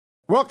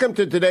Welcome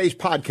to today's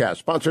podcast,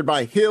 sponsored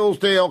by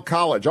Hillsdale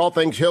College. All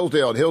things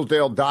Hillsdale at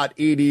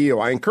hillsdale.edu.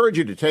 I encourage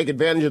you to take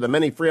advantage of the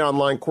many free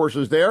online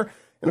courses there.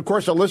 And, of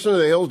course, to listen to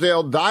the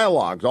Hillsdale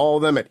Dialogues, all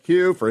of them at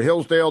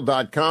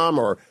hillsdale.com,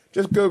 or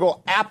just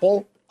Google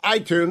Apple,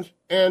 iTunes,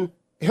 and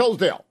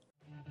Hillsdale.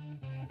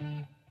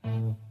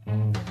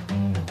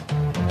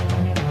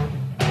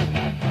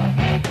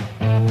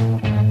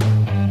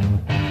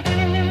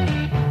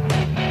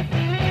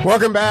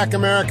 Welcome back,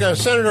 America.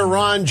 Senator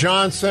Ron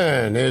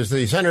Johnson is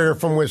the senator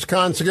from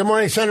Wisconsin. Good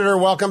morning, Senator.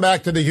 Welcome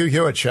back to the Hugh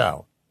Hewitt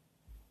Show.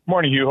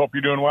 Morning, Hugh. Hope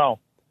you're doing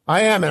well.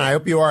 I am, and I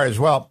hope you are as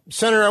well.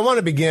 Senator, I want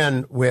to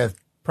begin with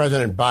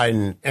President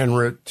Biden en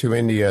route to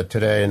India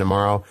today and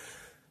tomorrow.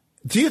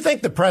 Do you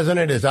think the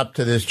president is up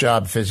to this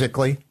job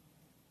physically?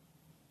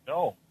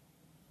 No.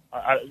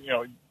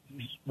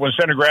 When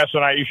Senator Grasso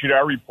and I issued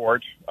our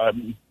report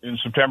in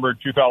September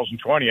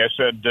 2020, I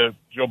said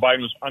Joe Biden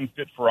was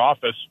unfit for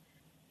office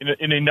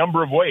in a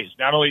number of ways.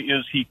 Not only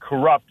is he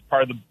corrupt,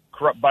 part of the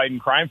corrupt Biden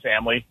crime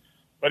family,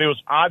 but it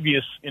was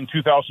obvious in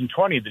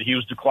 2020 that he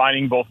was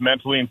declining both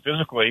mentally and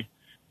physically.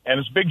 And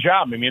it's a big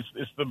job. I mean,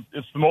 it's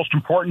the most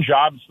important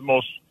job. It's the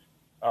most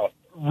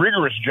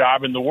rigorous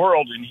job in the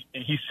world, and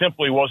he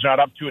simply was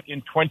not up to it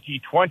in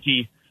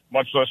 2020,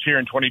 much less here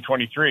in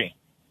 2023.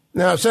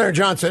 Now, Senator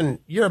Johnson,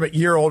 you're a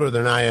year older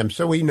than I am,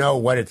 so we know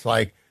what it's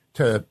like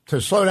to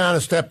slow down a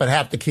step but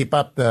have to keep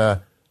up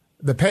the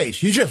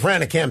pace. You just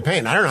ran a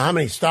campaign. I don't know how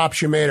many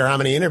stops you made or how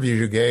many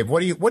interviews you gave.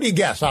 What do you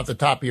guess off the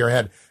top of your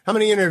head? How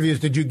many interviews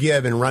did you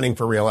give in running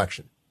for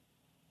re-election?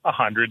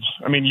 Hundreds.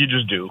 I mean, you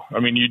just do. I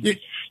mean,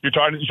 you're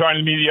talking to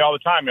the media all the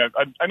time.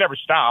 I never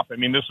stop. I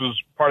mean, this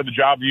was part of the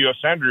job of the U.S.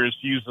 Senator, is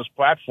to use this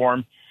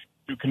platform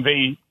to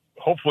convey,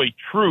 hopefully,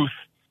 truth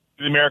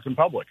to the American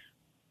public.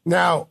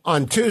 Now,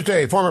 on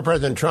Tuesday, former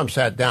President Trump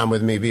sat down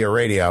with me via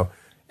radio,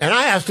 and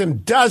I asked him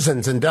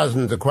dozens and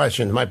dozens of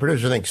questions. My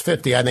producer thinks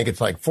 50. I think it's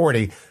like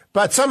 40.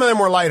 But some of them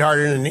were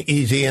lighthearted and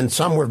easy, and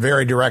some were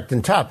very direct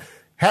and tough.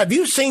 Have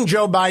you seen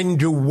Joe Biden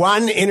do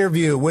one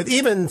interview with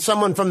even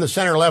someone from the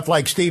center left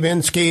like Steve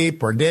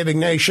Inskeep or Dave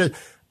Ignatius,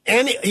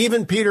 and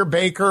even Peter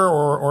Baker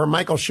or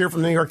Michael Scheer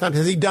from the New York Times?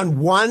 Has he done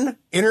one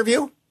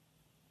interview?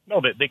 No,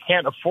 they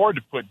can't afford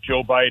to put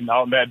Joe Biden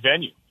out in that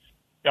venue.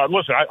 Now,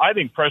 listen, I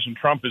think President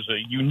Trump is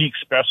a unique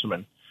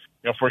specimen.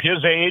 You know, for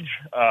his age,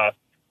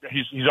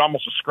 he's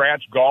almost a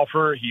scratch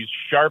golfer. He's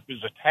sharp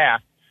as a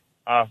tack.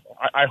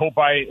 I hope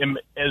I am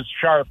as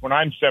sharp when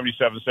I'm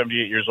 77,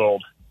 78 years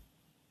old.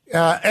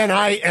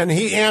 And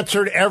he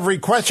answered every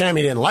question. I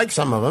mean, he didn't like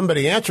some of them, but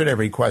he answered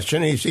every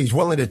question. He's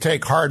willing to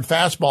take hard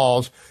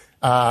fastballs,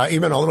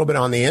 even a little bit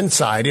on the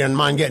inside. He doesn't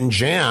mind getting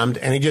jammed,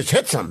 and he just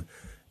hits them.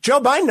 Joe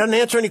Biden doesn't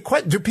answer any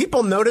questions. Do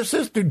people notice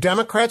this? Do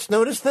Democrats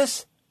notice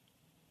this?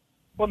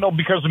 Well, no,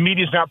 because the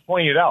media's not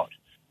pointing it out.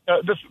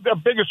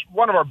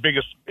 One of our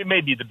biggest, it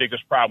may be the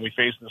biggest problem we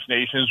face in this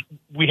nation, is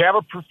we have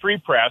a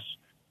free press,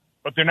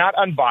 but they're not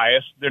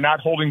unbiased. They're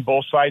not holding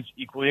both sides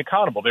equally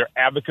accountable. They're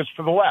advocates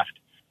for the left.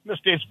 And this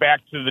dates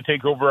back to the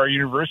takeover of our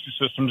university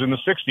systems in the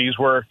 60s,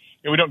 where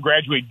we don't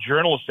graduate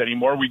journalists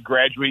anymore. We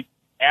graduate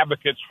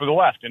advocates for the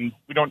left. And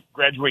we don't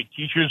graduate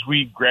teachers.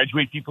 We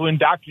graduate people who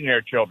indoctrinate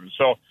our children.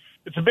 So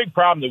it's a big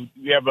problem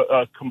that we have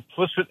a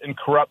complicit and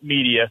corrupt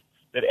media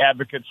that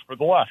advocates for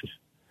the left.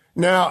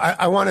 Now,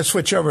 I want to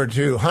switch over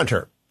to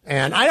Hunter.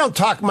 And I don't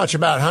talk much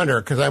about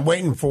Hunter because I'm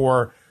waiting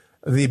for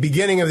the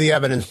beginning of the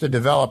evidence to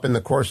develop in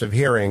the course of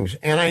hearings.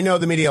 And I know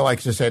the media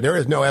likes to say there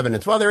is no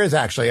evidence. Well, there is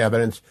actually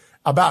evidence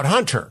about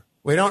Hunter.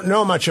 We don't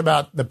know much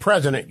about the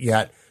president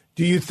yet.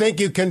 Do you think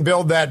you can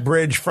build that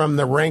bridge from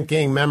the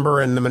ranking member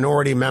and the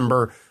minority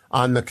member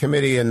on the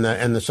committee and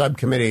the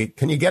subcommittee?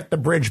 Can you get the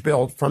bridge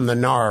built from the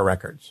NARA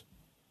records?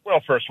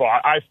 Well, first of all,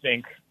 I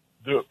think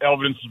the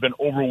evidence has been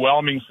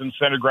overwhelming since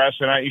Senator Grasso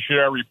and I issued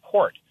our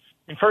report.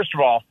 I mean, first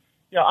of all,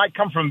 I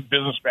come from a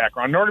business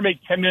background. In order to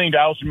make $10 million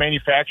in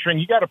manufacturing,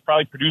 you got to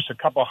probably produce a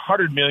couple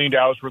 $100 million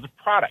worth of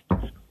product.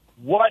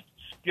 What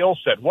skill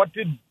set? What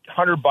did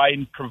Hunter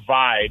Biden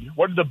provide?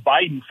 What did the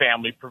Biden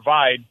family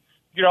provide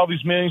to get all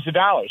these millions of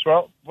dollars?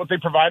 Well, what they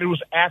provided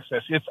was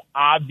access. It's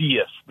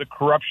obvious. The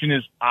corruption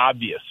is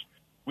obvious.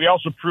 We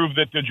also proved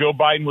that Joe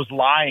Biden was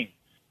lying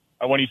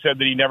when he said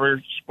that he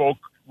never spoke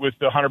with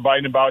Hunter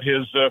Biden about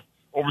his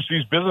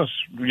overseas business.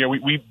 We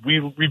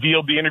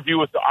revealed the interview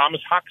with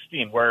Amos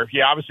Hochstein, where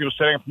he obviously was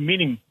setting up a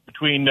meeting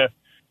between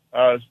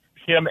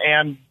him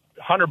and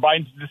Hunter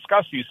Biden to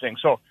discuss these things.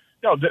 So,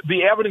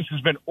 the evidence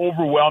has been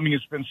overwhelming.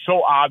 It's been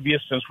so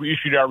obvious since we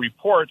issued our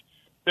report.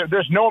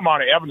 There's no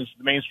amount of evidence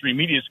the mainstream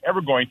media is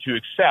ever going to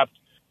accept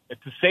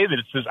to say that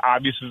it's as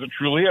obvious as it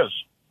truly is.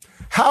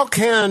 How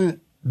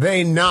can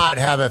they not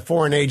have a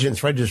Foreign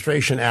Agents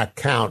Registration Act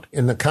count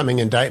in the coming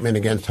indictment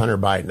against Hunter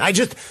Biden?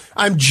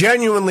 I'm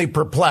genuinely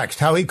perplexed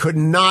how he could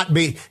not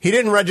be. He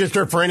didn't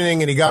register for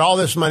anything, and he got all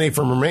this money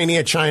from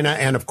Romania, China,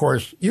 and, of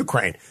course,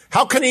 Ukraine.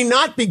 How can he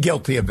not be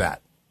guilty of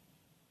that?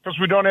 Because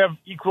we don't have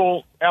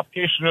equal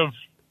application of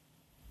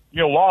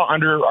law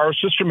under our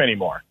system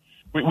anymore.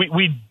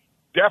 We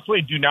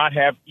definitely do not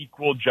have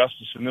equal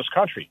justice in this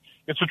country.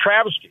 It's a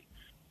travesty.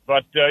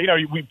 But,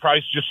 we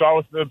probably just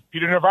saw with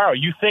Peter Navarro.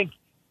 You think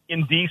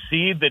in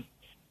D.C. that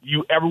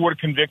you ever would have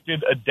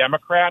convicted a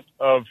Democrat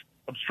of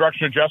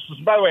obstruction of justice?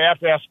 And by the way, I have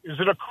to ask, is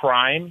it a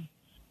crime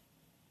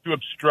to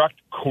obstruct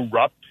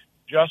corrupt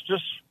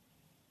justice?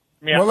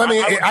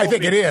 I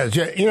think it is.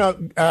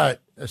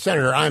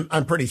 Senator,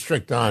 I'm pretty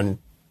strict on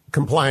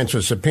compliance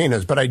with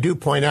subpoenas, but I do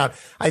point out,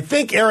 I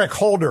think Eric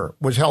Holder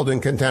was held in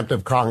contempt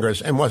of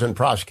Congress and wasn't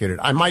prosecuted.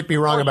 I might be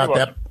wrong about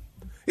that.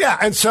 Yeah,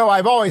 and so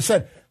I've always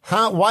said,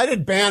 why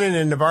did Bannon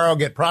and Navarro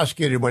get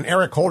prosecuted when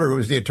Eric Holder, who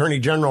was the Attorney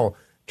General,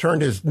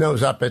 turned his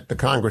nose up at the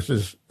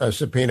Congress's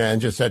subpoena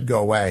and just said, go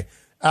away?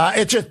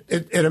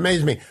 It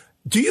amazed me.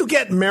 Do you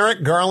get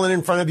Merrick Garland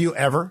in front of you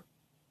ever?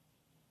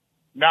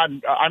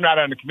 I'm not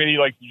on a committee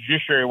like the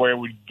Judiciary where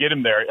we get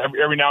him there.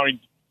 Every now and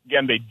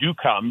again, they do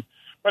come.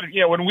 But,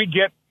 when we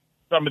get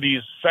some of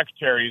these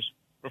secretaries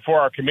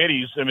before our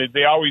committees,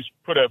 they always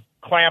put a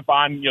clamp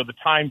on, the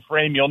time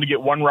frame. You only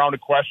get one round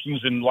of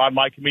questions. In a lot of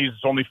my committees,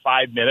 it's only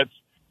 5 minutes.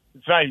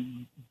 It's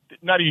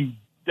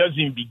doesn't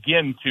even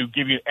begin to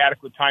give you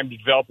adequate time to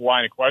develop a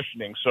line of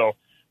questioning. So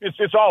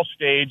it's all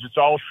staged. It's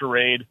all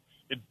charade.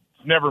 It's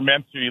never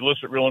meant to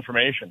elicit real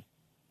information.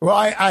 Well,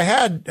 I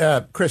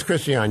had Chris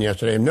Christie on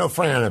yesterday. I'm no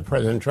fan of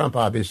President Trump,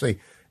 obviously.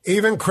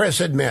 Even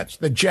Chris admits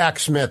that Jack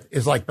Smith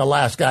is like the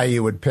last guy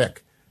you would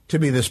pick to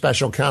be the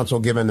special counsel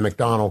given the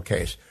McDonald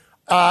case.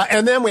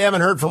 And then we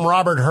haven't heard from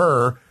Robert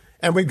Hur,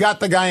 and we've got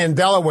the guy in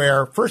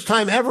Delaware, first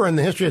time ever in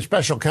the history of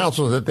special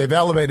counsels that they've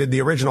elevated the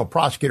original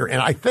prosecutor.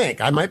 And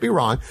I might be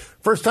wrong,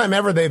 first time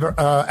ever they've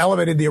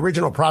elevated the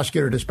original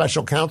prosecutor to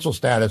special counsel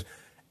status.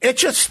 It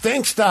just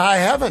stinks to high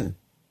heaven.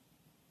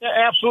 Yeah,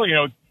 absolutely.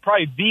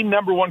 Probably the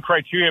number one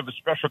criteria of a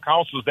special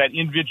counsel is that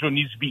individual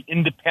needs to be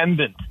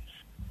independent.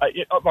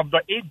 Of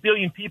the 8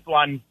 billion people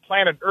on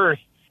planet Earth,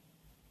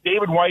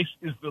 David Weiss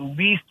is the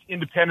least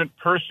independent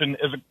person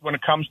when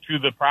it comes to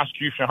the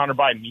prosecution of Hunter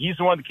Biden. He's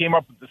the one that came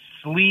up with the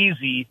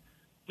sleazy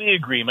plea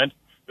agreement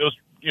that was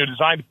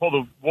designed to pull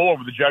the wool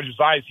over the judge's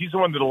eyes. He's the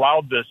one that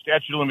allowed the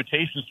statute of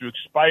limitations to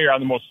expire on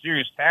the most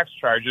serious tax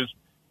charges.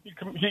 He's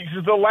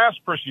the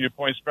last person to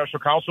appoint special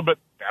counsel, but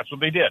that's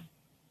what they did.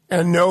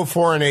 And no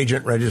Foreign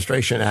Agent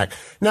Registration Act.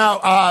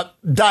 Now,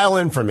 dial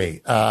in for me,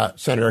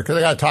 Senator, because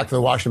I got to talk to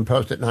the Washington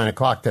Post at 9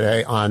 o'clock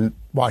today on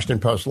Washington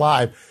Post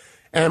Live.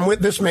 And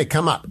this may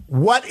come up.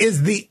 What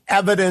is the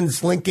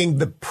evidence linking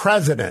the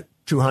president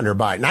to Hunter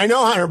Biden? I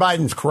know Hunter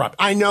Biden's corrupt.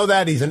 I know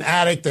that he's an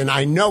addict, and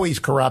I know he's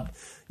corrupt.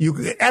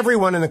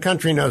 Everyone in the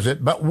country knows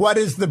it. But what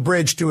is the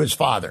bridge to his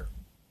father?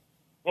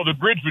 Well, the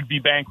bridge would be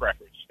bank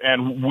records.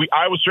 And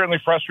I was certainly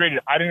frustrated.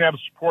 I didn't have the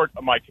support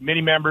of my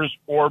committee members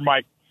or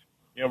my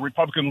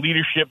Republican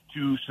leadership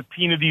to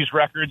subpoena these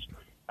records.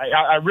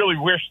 I really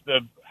wish the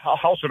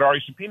House had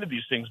already subpoenaed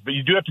these things, but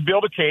you do have to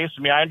build a case.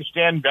 I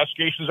understand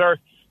investigations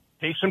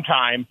take some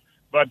time,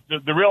 but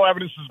the real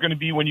evidence is going to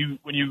be when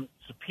you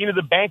subpoena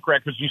the bank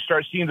records, you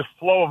start seeing the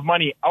flow of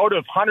money out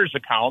of Hunter's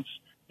accounts,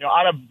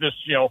 out of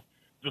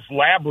this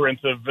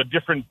labyrinth of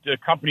different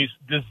companies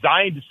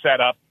designed to set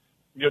up,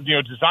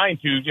 designed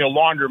to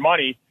launder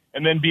money,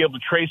 and then be able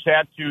to trace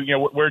that to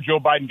where Joe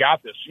Biden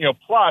got this.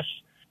 Plus,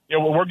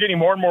 we're getting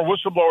more and more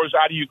whistleblowers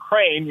out of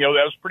Ukraine.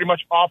 That was pretty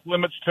much off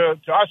limits to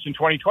us in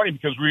 2020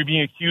 because we were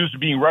being accused of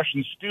being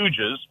Russian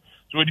stooges.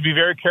 So we had to be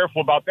very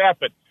careful about that.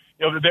 But,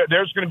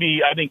 there's going to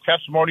be, I think,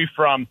 testimony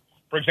from,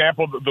 for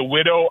example, the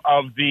widow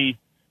of the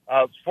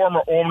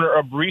former owner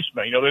of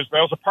Burisma. That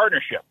was a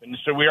partnership. And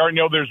so we already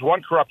know there's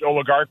one corrupt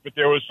oligarch, but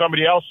there was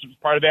somebody else who was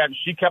part of that, and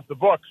she kept the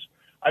books.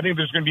 I think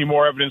there's going to be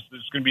more evidence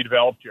that's going to be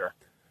developed here.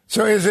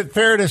 So is it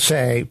fair to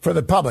say, for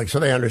the public, so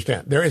they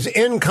understand, there is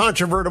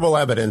incontrovertible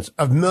evidence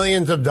of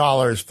millions of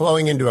dollars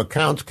flowing into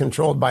accounts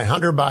controlled by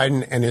Hunter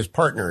Biden and his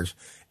partners,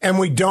 and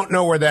we don't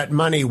know where that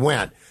money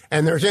went?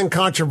 And there's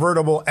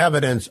incontrovertible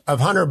evidence of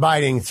Hunter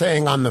Biden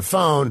saying on the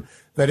phone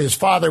that his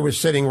father was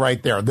sitting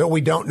right there, though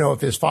we don't know if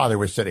his father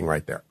was sitting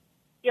right there.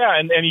 Yeah,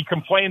 and he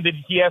complained that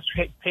he has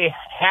to pay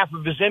half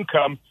of his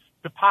income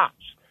to Pops,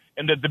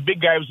 and that the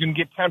big guy was going to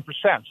get 10%.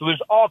 So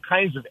there's all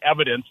kinds of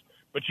evidence,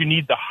 but you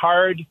need the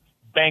hard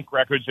bank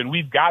records, and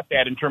we've got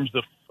that in terms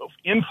of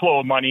inflow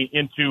of money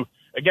into,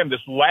 again, this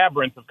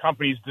labyrinth of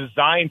companies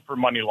designed for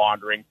money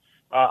laundering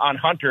on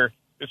Hunter.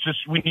 It's just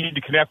we need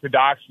to connect the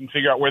dots and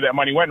figure out where that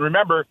money went. And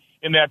remember,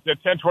 in that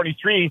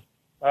 1023,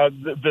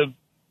 the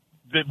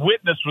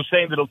witness was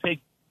saying that it'll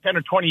take 10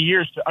 or 20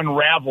 years to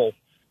unravel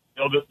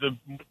the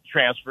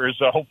transfers.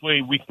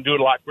 Hopefully we can do it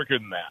a lot quicker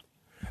than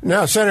that.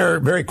 Now, Senator,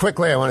 very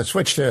quickly, I want to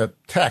switch to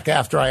tech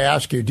after I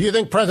ask you, do you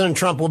think President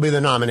Trump will be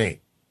the nominee?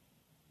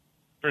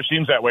 Sure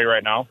seems that way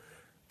right now.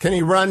 Can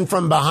he run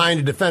from behind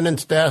a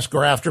defendant's desk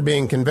or after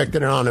being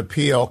convicted and on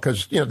appeal?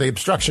 Because, the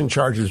obstruction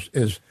charge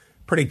is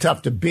pretty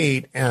tough to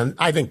beat. And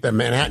I think the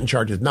Manhattan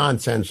charge is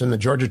nonsense. And the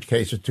Georgia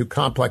case is too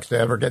complex to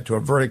ever get to a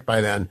verdict by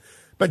then.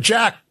 But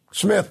Jack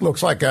Smith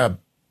looks like a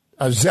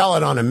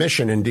zealot on a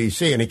mission in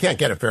D.C., and he can't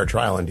get a fair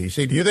trial in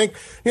D.C. Do you think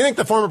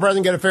the former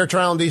president get a fair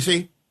trial in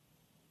D.C.?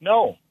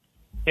 No.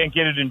 Can't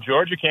get it in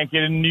Georgia, can't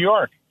get it in New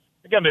York.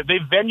 Again, they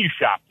venue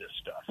shop this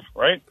stuff,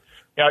 right?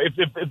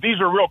 If these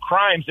are real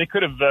crimes, they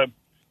could have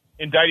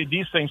indicted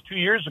these things 2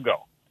 years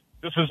ago.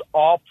 This is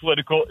all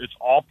political. It's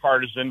all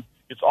partisan.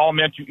 It's all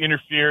meant to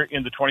interfere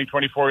in the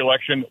 2024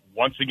 election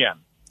once again.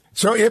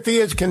 So if he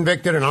is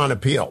convicted and on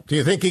appeal, do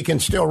you think he can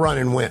still run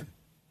and win?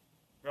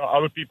 Well,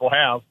 other people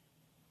have.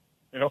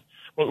 You know,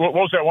 what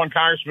was that one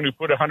congressman who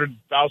put $100,000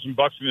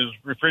 in his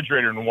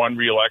refrigerator and won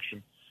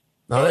re-election?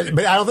 No,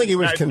 but I don't think he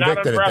was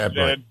convicted at that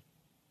point.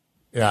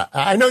 Yeah,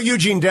 I know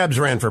Eugene Debs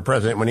ran for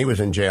president when he was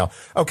in jail.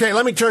 Okay,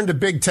 let me turn to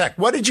big tech.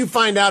 What did you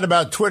find out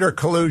about Twitter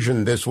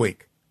collusion this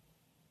week?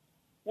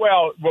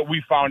 Well, what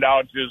we found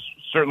out is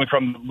certainly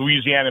from the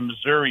Louisiana,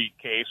 Missouri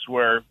case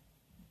where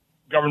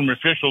government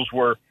officials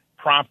were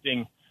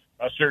prompting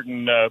a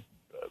certain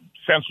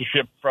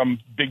censorship from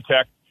big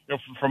tech. You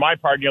know, for my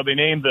part, they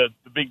named the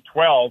Big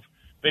 12.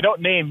 They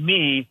don't name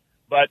me,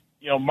 but,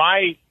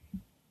 my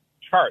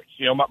charts,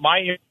 my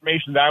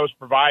information that I was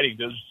providing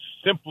is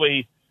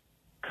simply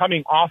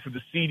coming off of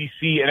the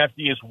CDC and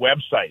FDA's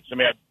websites. I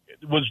mean,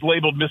 it was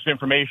labeled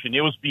misinformation.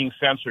 It was being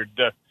censored.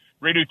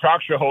 Radio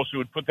talk show hosts who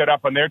would put that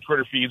up on their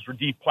Twitter feeds were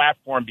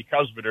deplatformed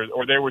because of it,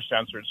 or they were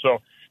censored. So,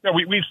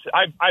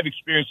 I've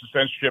experienced the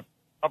censorship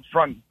up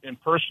front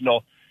and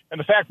personal. And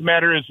the fact of the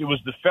matter is, it was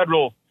the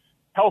federal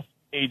health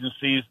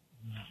agencies.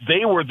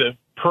 They were the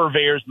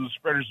purveyors and the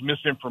spreaders of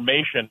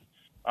misinformation,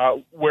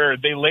 where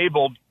they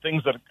labeled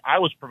things that I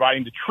was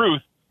providing the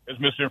truth as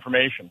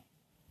misinformation.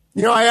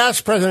 I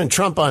asked President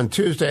Trump on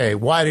Tuesday,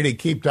 why did he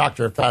keep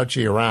Dr.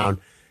 Fauci around?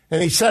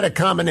 And he said a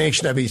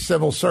combination of his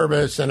civil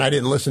service, and I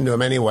didn't listen to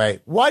him anyway.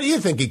 Why do you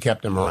think he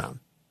kept him around?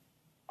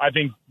 I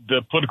think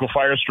the political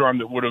firestorm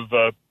that would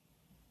have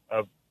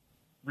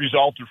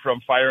resulted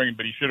from firing him,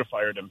 but he should have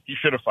fired him. He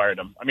should have fired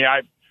him. I mean,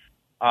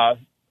 I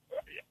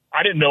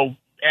didn't know,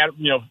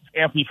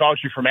 Anthony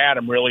Fauci from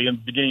Adam really in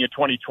the beginning of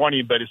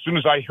 2020, but as soon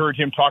as I heard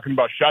him talking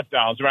about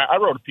shutdowns, I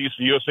wrote a piece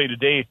in USA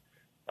Today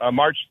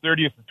March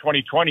 30th of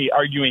 2020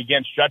 arguing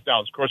against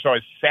shutdowns. Of course, I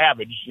was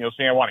savage,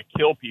 saying I want to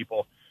kill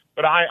people.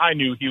 But I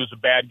knew he was a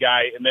bad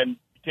guy. And then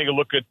take a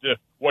look at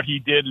what he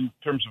did in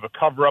terms of a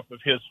cover-up of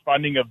his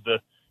funding of the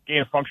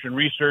gain-of-function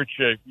research.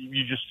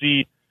 You just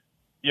see,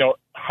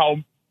 how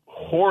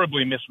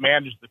horribly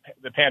mismanaged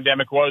the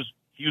pandemic was.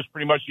 He was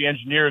pretty much the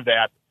engineer of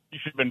that. He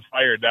should have been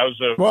fired. That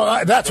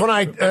was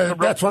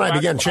that's when I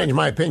began changing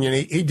my opinion.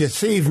 He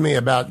deceived me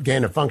about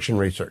gain-of-function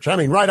research. I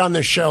mean, right on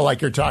this show,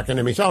 like you're talking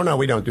to me. So, no,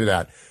 we don't do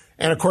that.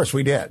 And, of course,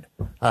 we did.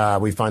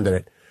 We funded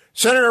it.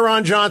 Senator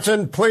Ron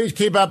Johnson, please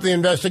keep up the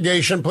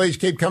investigation. Please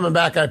keep coming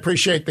back. I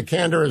appreciate the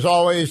candor as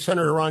always.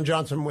 Senator Ron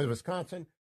Johnson with Wisconsin.